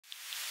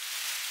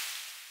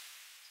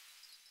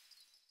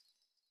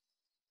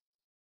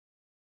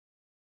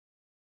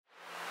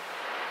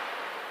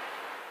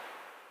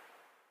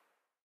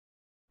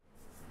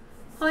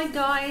Hi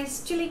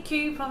guys, Julie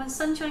Q from the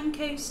Sunshine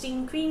Coast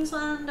in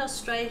Queensland,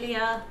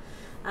 Australia.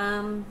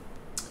 Coming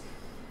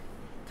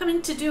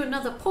to do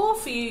another pour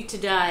for you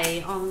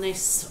today on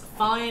this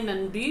fine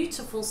and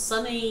beautiful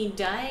sunny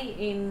day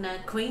in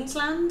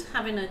Queensland.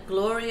 Having a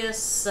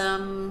glorious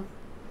time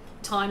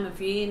of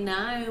year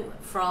now,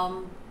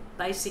 from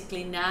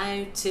basically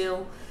now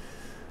till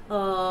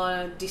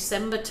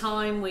December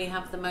time. We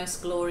have the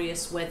most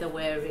glorious weather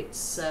where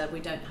it's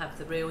we don't have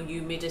the real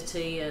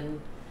humidity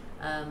and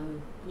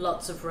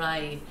lots of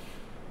rain,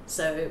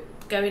 so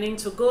going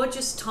into a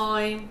gorgeous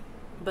time,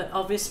 but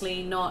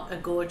obviously not a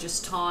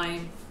gorgeous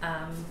time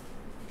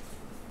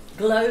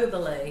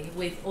globally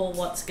with all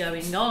what's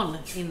going on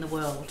in the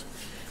world.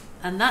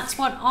 And that's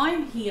what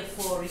I'm here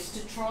for, is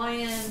to try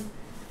and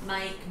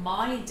make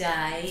my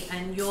day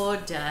and your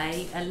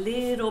day a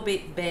little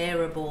bit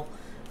bearable.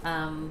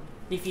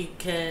 If you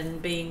can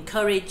be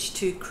encouraged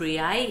to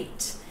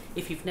create,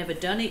 if you've never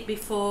done it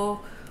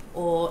before,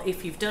 or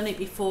if you've done it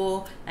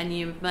before and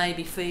you may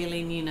be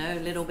feeling, you know, a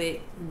little bit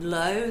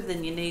low,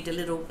 then you need a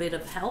little bit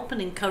of help and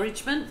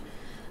encouragement.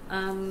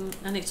 And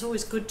it's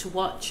always good to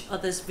watch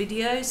others'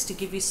 videos to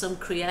give you some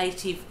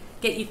creative,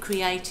 get your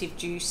creative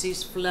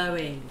juices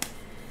flowing.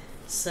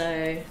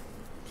 So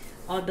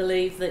I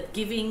believe that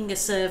giving a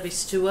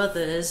service to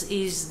others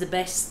is the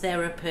best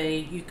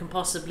therapy you can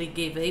possibly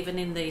give, even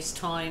in these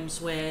times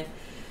where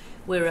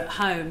we're at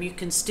home. You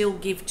can still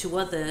give to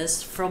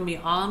others from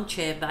your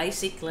armchair.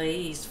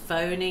 Basically, is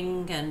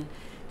phoning and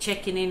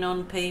checking in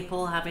on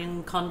people,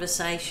 having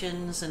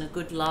conversations and a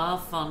good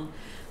laugh on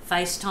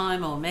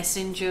FaceTime or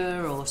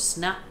Messenger or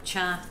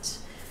Snapchat.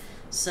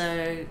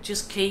 So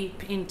just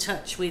keep in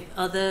touch with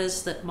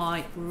others that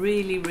might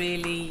really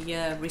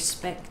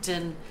respect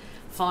and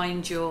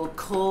find your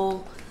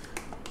call,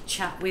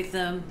 chat with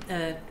them,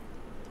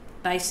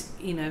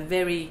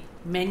 very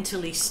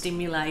mentally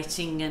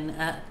stimulating and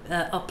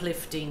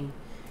uplifting.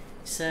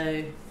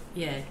 So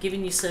yeah,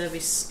 giving your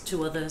service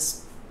to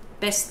others,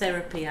 best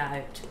therapy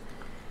out.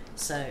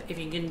 So if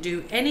you can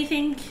do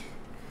anything,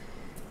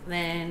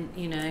 then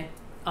you know,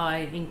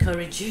 I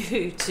encourage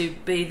you to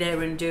be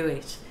there and do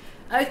it.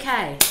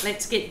 Okay,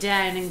 let's get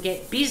down and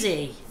get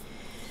busy.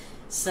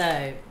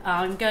 So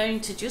I'm going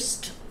to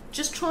just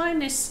try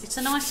this. It's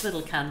a nice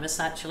little canvas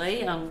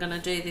actually. I'm going to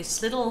do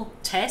this little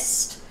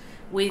test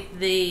with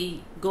the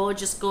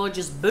gorgeous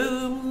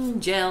Boom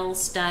gel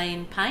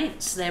stain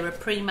paints. They're a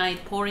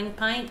pre-made pouring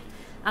paint,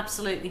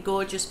 absolutely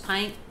gorgeous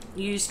paint,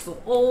 used for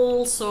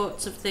all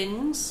sorts of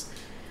things.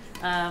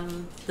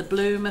 The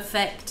bloom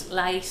effect,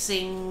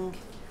 lacing,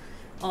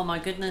 oh my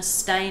goodness,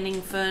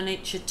 staining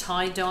furniture,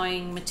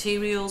 tie-dyeing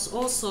materials,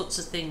 all sorts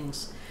of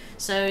things.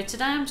 So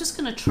today I'm just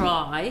going to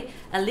try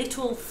a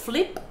little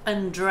flip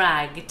and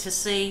drag to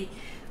see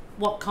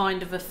what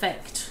kind of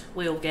effect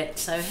we'll get.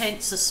 So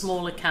hence a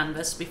smaller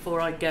canvas before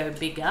I go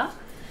bigger.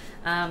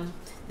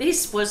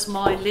 This was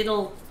my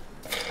little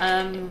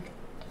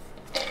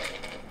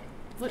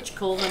what you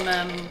call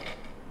them,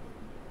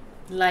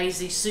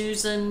 Lazy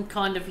Susan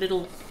kind of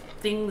little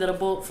thing that I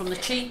bought from the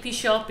cheapy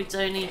shop. It's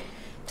only,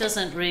 it's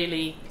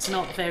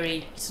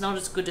not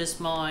as good as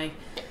my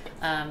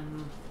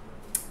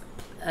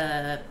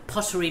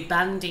pottery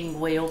banding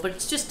wheel, but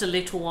it's just a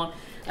little one,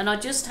 and I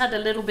just had a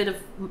little bit of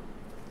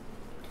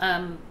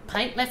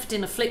paint left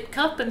in a flip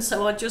cup, and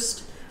so I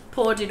just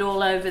poured it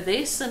all over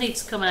this, and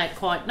it's come out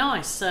quite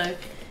nice. So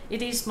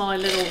it is my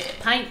little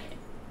paint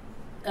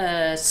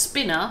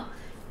spinner,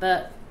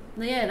 but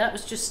yeah, that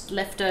was just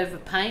leftover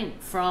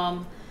paint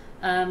from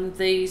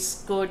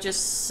these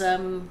gorgeous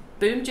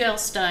Boom gel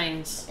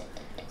stains.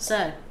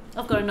 So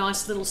I've got a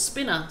nice little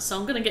spinner, so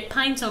I'm going to get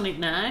paint on it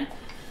now,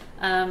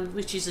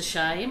 which is a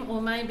shame, or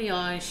maybe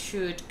I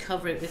should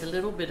cover it with a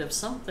little bit of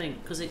something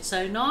because it's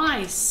so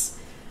nice.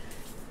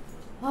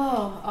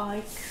 Oh,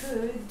 I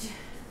could.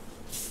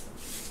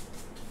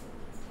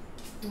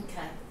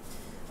 Okay,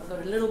 I've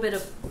got a little bit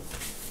of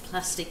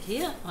plastic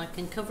here I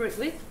can cover it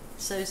with,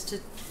 so as to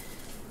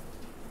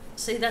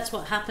see. That's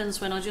what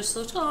happens when I just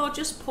thought, oh, I'll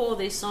just pour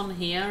this on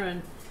here,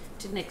 and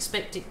didn't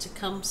expect it to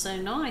come so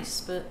nice,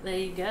 but there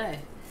you go.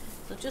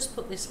 So I'll just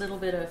put this little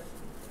bit of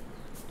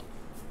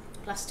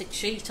plastic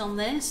sheet on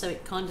there so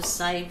it kind of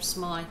saves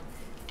my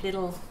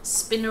little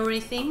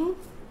spinnery thing.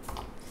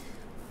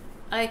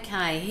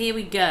 Okay, here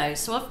we go.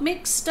 So I've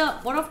mixed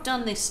up, what I've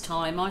done this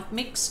time, I've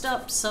mixed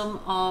up some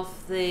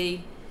of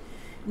the,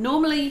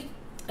 normally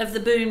of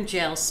the Boom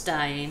gel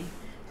stain,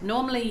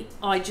 normally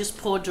I just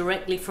pour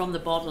directly from the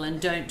bottle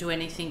and don't do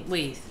anything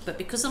with, but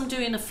because I'm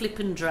doing a flip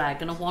and drag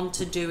and I want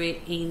to do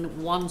it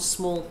in one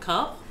small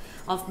cup,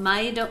 I've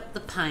made up the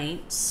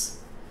paints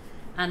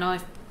and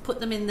I've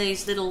put them in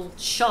these little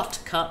shot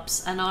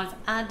cups, and I've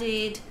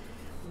added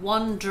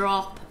 1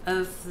 drop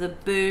of the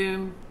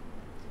Boom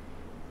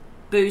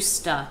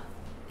Booster.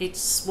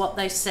 It's what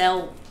they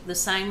sell, the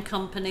same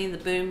company, the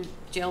Boom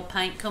gel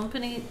paint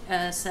company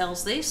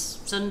sells this.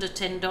 It's under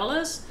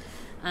 $10,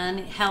 and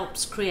it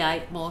helps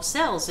create more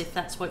cells if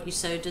that's what you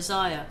so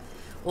desire,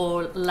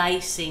 or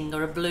lacing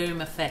or a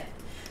bloom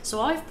effect.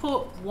 So I've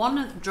put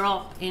 1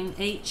 drop in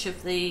each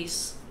of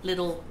these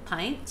little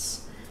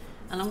paints,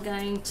 and I'm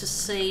going to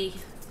see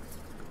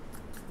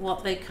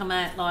what they come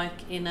out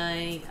like in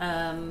a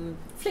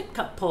flip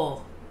cup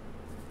pour.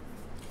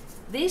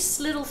 This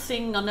little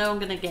thing, I know I'm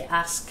going to get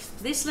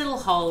asked, this little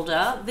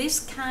holder, this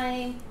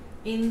came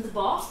in the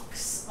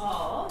box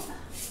of,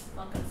 if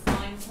I can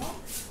find one,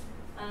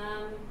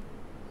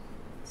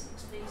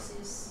 6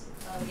 pieces,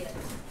 oh yeah,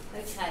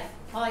 okay,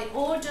 I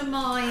order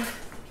my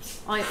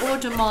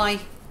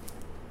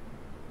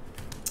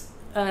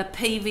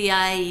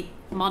PVA,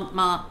 Mont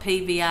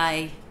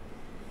PVA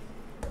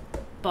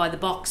by the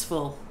box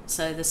full,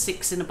 so the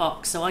 6 in a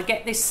box. So I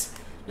get this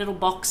little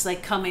box, they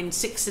come in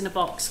 6 in a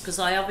box, because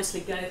I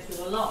obviously go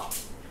through a lot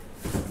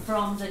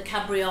from the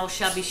Cabriole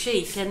Shabby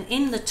Chic, and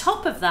in the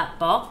top of that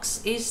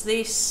box is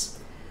this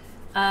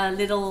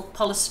little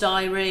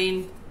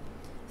polystyrene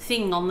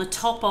thing on the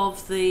top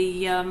of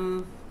the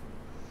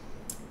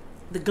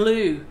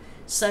glue.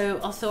 So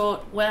I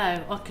thought,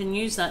 wow, I can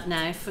use that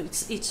now.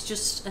 It's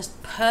just a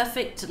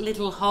perfect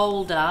little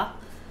holder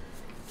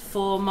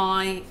for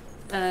my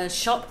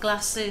shot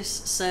glasses,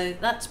 so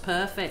that's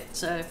perfect.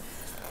 So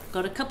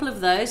got a couple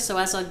of those, so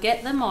as I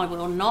get them, I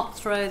will not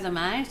throw them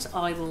out,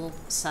 I will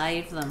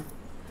save them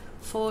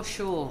for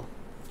sure.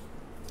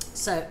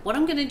 So what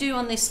I'm going to do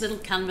on this little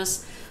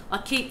canvas, I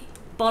keep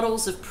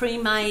bottles of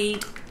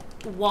pre-made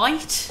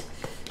white.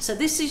 So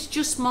this is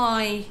just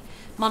my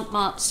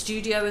Mont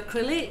Studio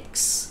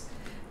acrylics,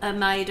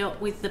 made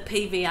up with the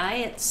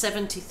PVA at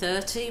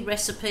 70/30.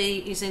 Recipe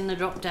is in the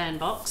drop down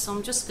box. So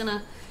I'm just going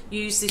to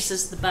use this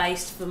as the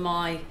base for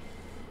my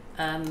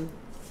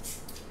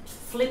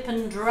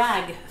flipping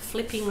drag.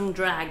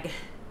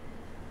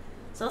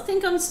 So I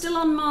think I'm still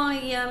on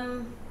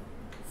my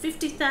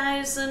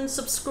 50,000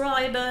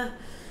 subscriber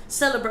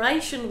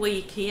celebration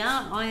week here.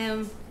 I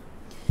am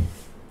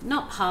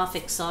not half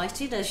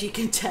excited, as you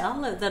can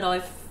tell,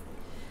 that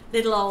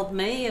little old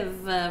me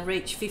have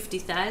reached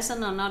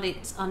 50,000.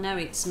 I know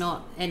it's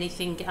not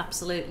anything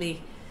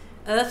absolutely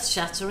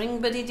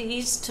earth-shattering, but it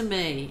is to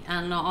me,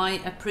 and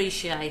I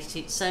appreciate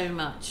it so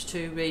much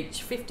to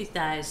reach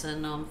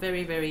 50,000. I'm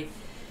very, very,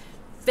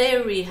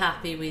 very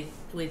happy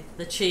with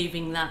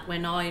achieving that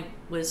when I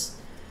was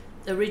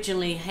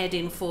originally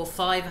heading for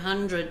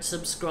 500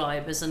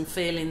 subscribers and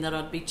feeling that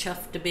I'd be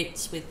chuffed to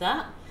bits with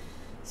that.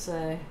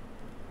 So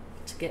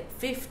to get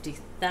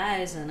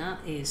 50,000, that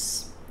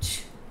is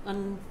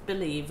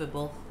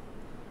unbelievable,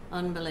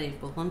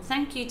 unbelievable. And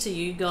thank you to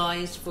you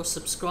guys for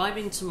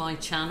subscribing to my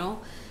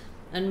channel,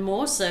 and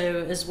more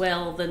so as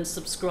well than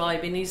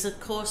subscribing is of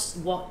course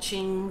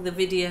watching the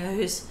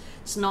videos.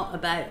 It's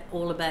not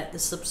all about the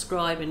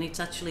subscribing, it's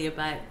actually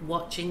about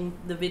watching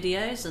the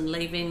videos and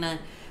leaving a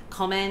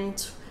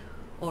comment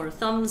or a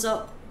thumbs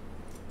up.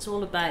 It's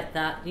all about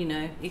that, you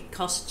know. It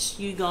costs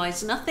you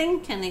guys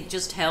nothing, and it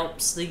just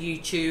helps the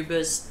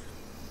YouTubers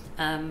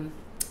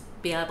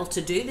be able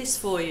to do this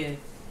for you.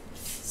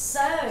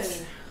 So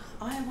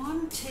I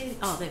wanted,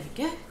 oh there we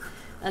go,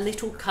 a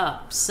little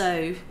cup.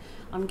 So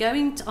I'm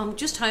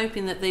just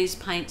hoping that these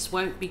paints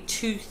won't be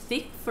too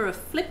thick for a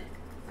flip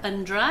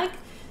and drag.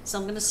 So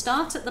I'm going to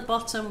start at the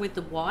bottom with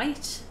the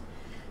white.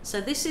 So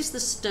this is the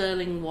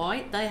sterling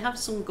white. They have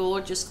some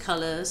gorgeous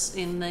colours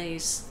in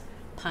these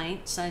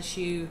paints, as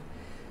you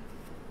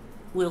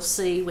will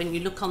see when you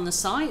look on the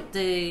site.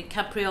 The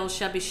Cabriole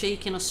Shabby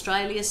Chic in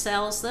Australia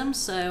sells them,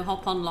 so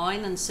hop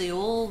online and see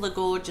all the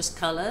gorgeous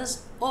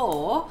colours.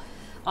 Or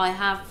I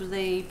have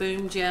the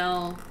Boom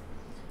Gel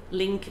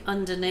link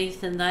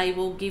underneath, and they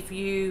will give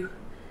you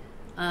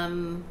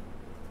on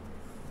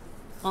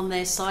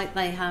their site,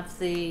 they have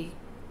the,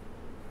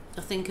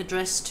 I think,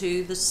 address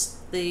to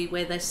the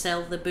where they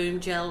sell the Boom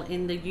Gel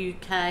in the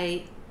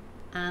UK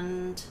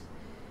and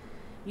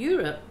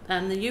Europe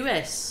and the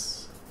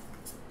US.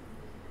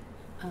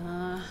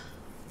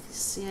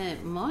 Yeah,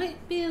 it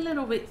might be a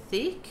little bit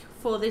thick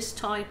for this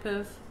type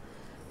of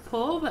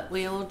pour, but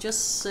we'll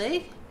just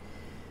see.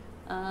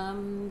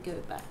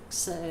 Go back.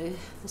 So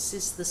this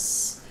is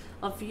this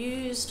I've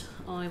used.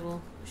 I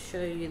will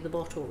show you the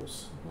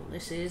bottles. Well,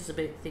 this is a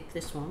bit thick,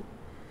 this one.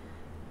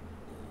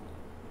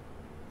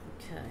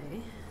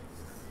 Okay.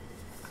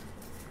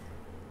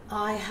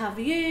 I have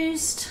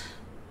used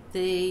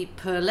the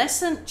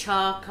pearlescent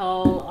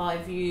charcoal.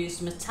 I've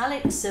used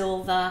metallic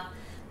silver.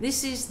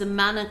 This is the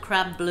Mana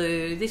Crab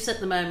Blue. This at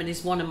the moment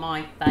is one of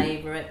my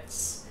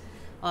favourites.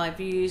 I've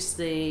used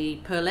the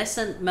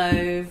pearlescent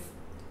mauve,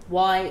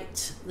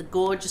 white, the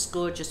gorgeous,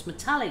 gorgeous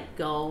metallic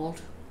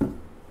gold.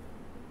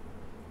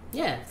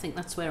 Yeah, I think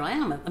that's where I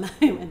am at the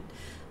moment.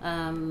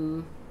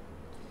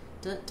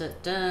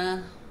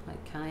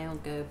 Okay, I'll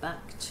go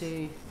back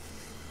to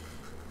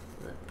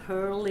the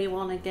pearly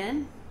one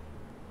again.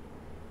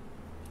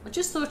 I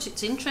just thought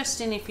it's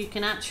interesting if you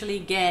can actually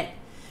get,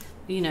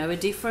 you know, a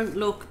different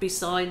look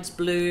besides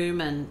bloom,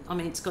 and I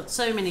mean it's got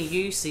so many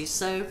uses.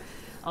 So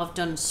I've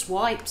done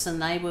swipes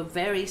and they were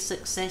very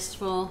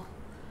successful.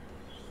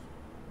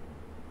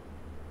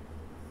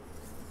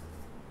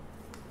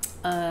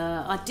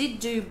 I did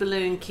do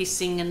balloon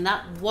kissing and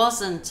that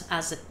wasn't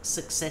as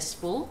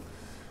successful.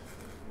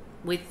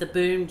 with the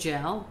boom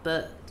gel,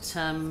 but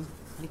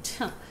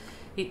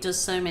it does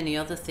so many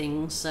other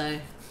things, so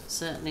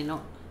certainly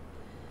no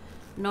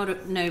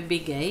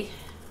biggie.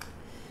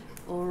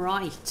 All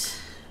right,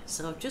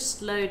 so I've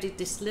just loaded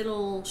this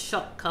little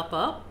shot cup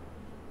up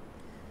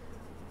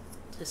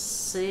to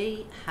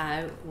see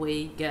how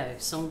we go.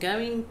 So I'm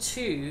going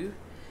to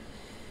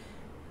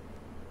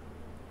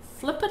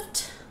flip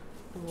it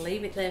and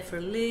leave it there for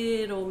a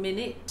little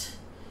minute.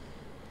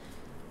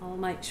 I'll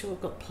make sure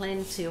I've got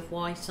plenty of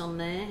white on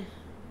there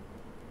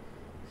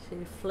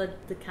to flood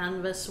the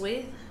canvas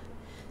with.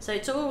 So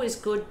it's always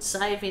good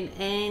saving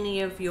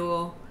any of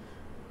your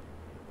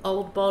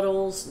old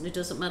bottles. It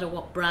doesn't matter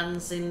what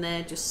brand's in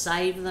there, just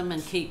save them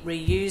and keep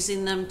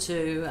reusing them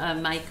to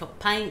make up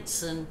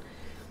paints, and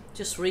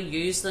just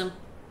reuse them.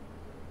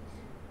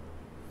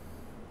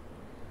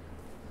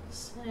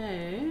 So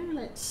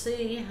let's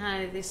see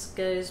how this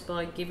goes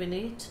by giving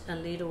it a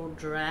little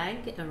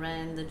drag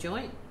around the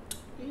joint.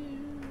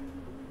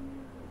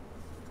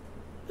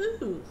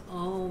 Ooh,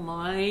 oh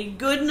my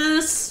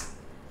goodness,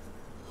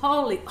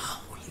 holy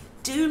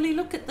dooly,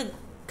 look at the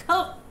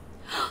cup.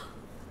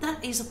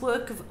 That is a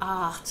work of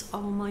art.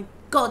 Oh my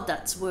god,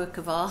 that's work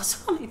of art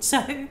on its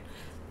own.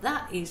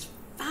 That is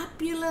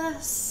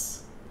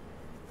fabulous.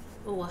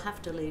 Oh, I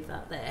have to leave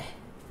that there.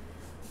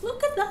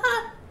 Look at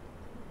that.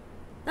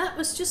 That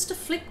was just a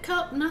flip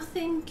cup,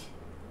 nothing.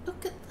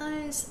 Look at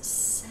those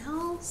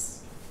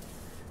cells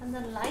and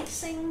the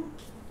lacing.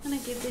 I'm going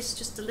to give this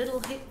just a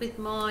little hit with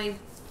my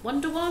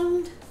Wonder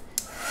Wand.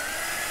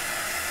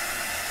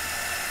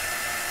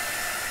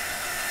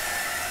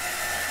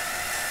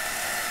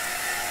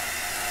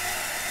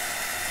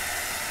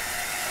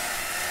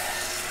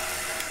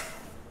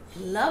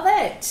 Love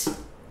it.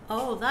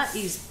 Oh, that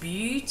is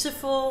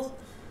beautiful.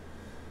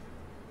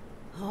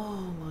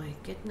 Oh my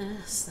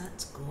goodness,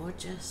 that's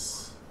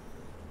gorgeous.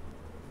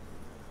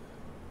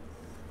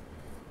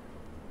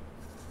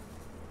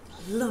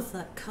 I love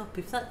that cup.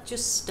 If that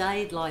just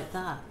stayed like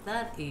that,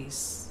 that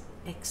is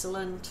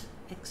excellent,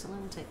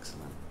 excellent,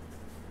 excellent.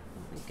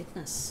 Oh my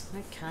goodness.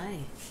 Okay.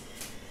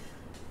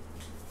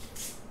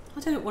 I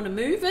don't want to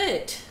move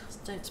it.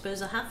 I don't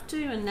suppose I have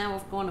to, and now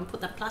I've gone and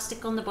put that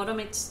plastic on the bottom.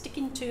 It's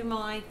sticking to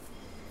my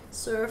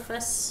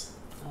surface.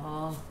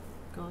 Oh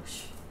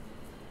gosh.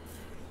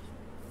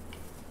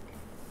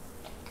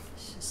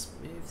 Let's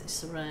just move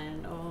this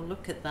around. Oh,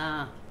 look at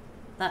that.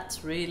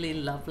 That's really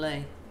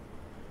lovely.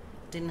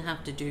 Didn't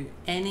have to do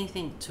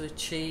anything to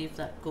achieve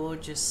that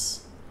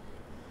gorgeous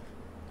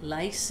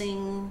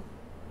lacing.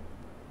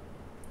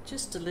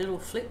 Just a little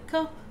flip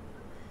cup.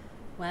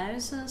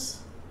 Wowzers.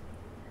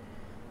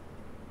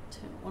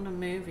 Don't want to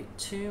move it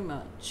too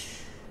much.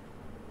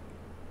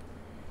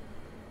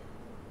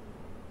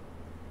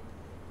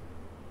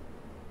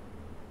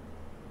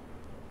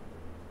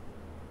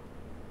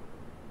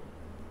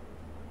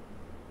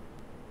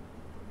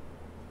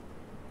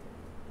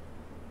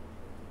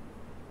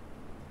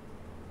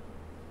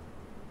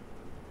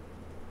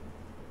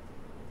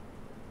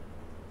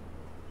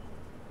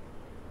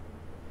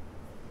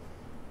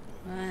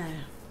 Wow,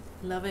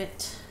 love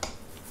it.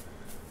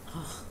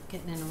 Oh,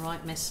 getting in a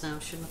right mess now.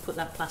 Shouldn't have put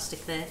that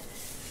plastic there.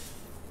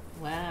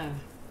 Wow,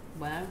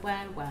 wow,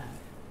 wow, wow.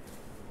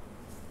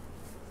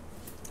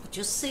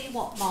 Just see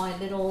what my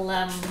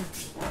little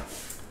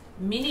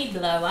mini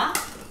blower.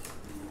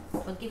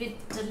 I'll give it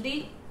a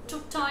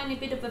little tiny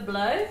bit of a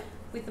blow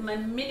with my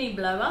mini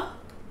blower,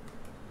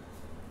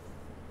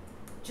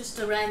 just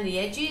around the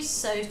edges,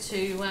 so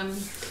to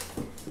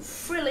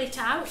frill it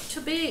out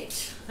a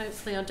bit.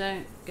 Hopefully I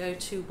don't go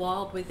too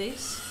wild with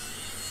this.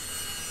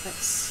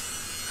 Let's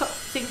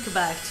think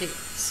about it.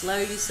 Slow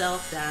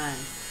yourself down.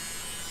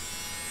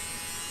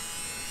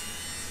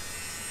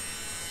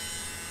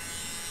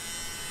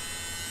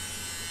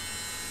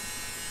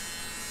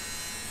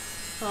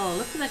 Oh,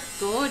 look at that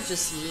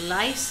gorgeous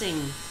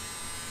lacing.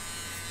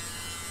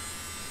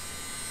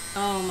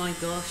 Oh my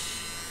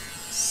gosh,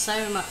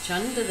 so much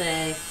under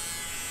there.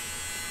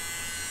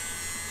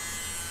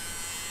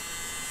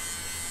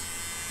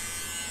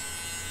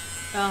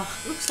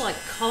 Oh, looks like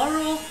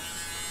coral.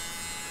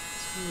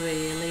 It's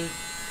really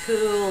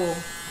cool.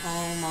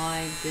 Oh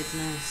my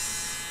goodness.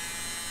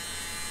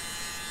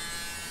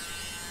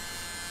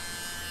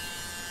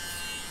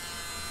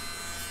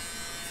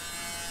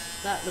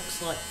 That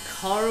looks like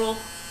coral.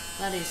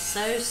 That is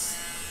so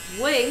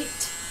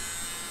sweet.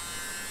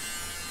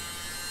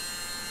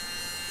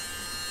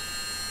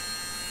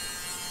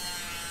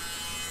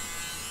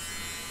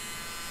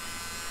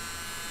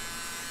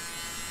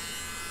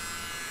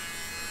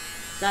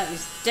 That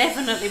is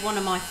definitely one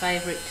of my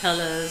favourite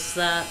colours,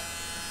 that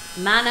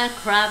Mana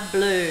Crab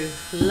Blue.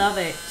 Love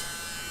it.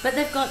 But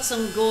they've got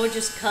some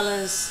gorgeous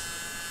colours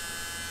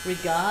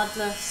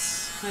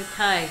regardless.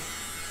 Okay.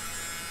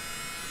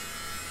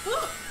 Ooh.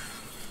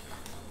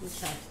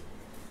 Okay.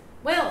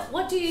 Well,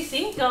 what do you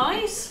think,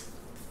 guys?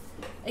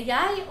 A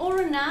yay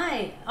or a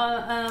nay?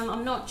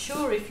 I'm not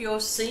sure if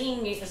you're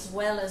seeing it as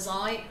well as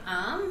I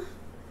am.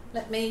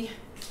 Let me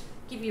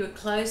give you a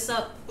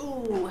close-up.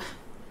 Ooh.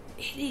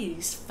 It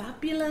is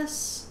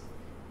fabulous.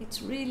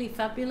 It's really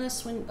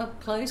fabulous when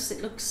up close.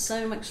 It looks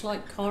so much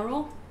like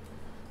coral.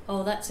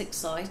 Oh, that's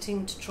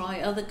exciting to try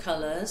other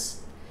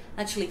colours.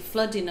 Actually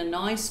flooding a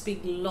nice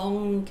big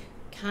long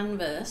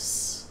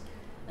canvas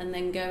and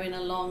then going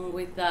along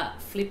with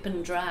that flip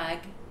and drag,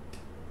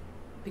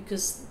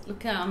 because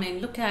look how, I mean,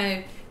 look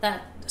how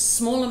that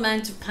small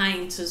amount of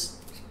paint has,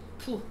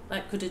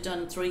 that could have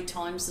done 3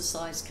 times the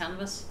size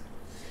canvas.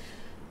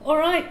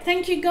 Alright,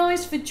 thank you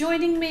guys for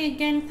joining me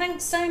again.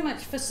 Thanks so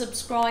much for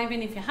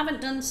subscribing. If you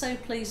haven't done so,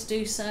 please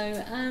do so.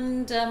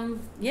 And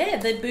yeah,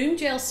 the Boom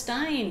Gel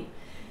Stain,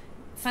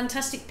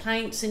 fantastic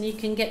paints, and you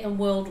can get them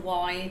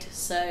worldwide.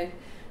 So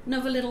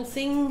another little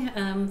thing,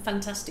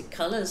 fantastic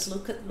colours.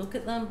 Look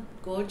at them,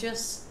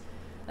 gorgeous.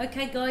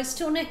 Okay guys,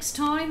 till next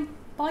time,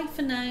 bye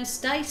for now.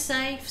 Stay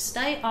safe,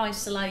 stay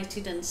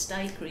isolated, and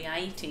stay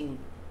creating.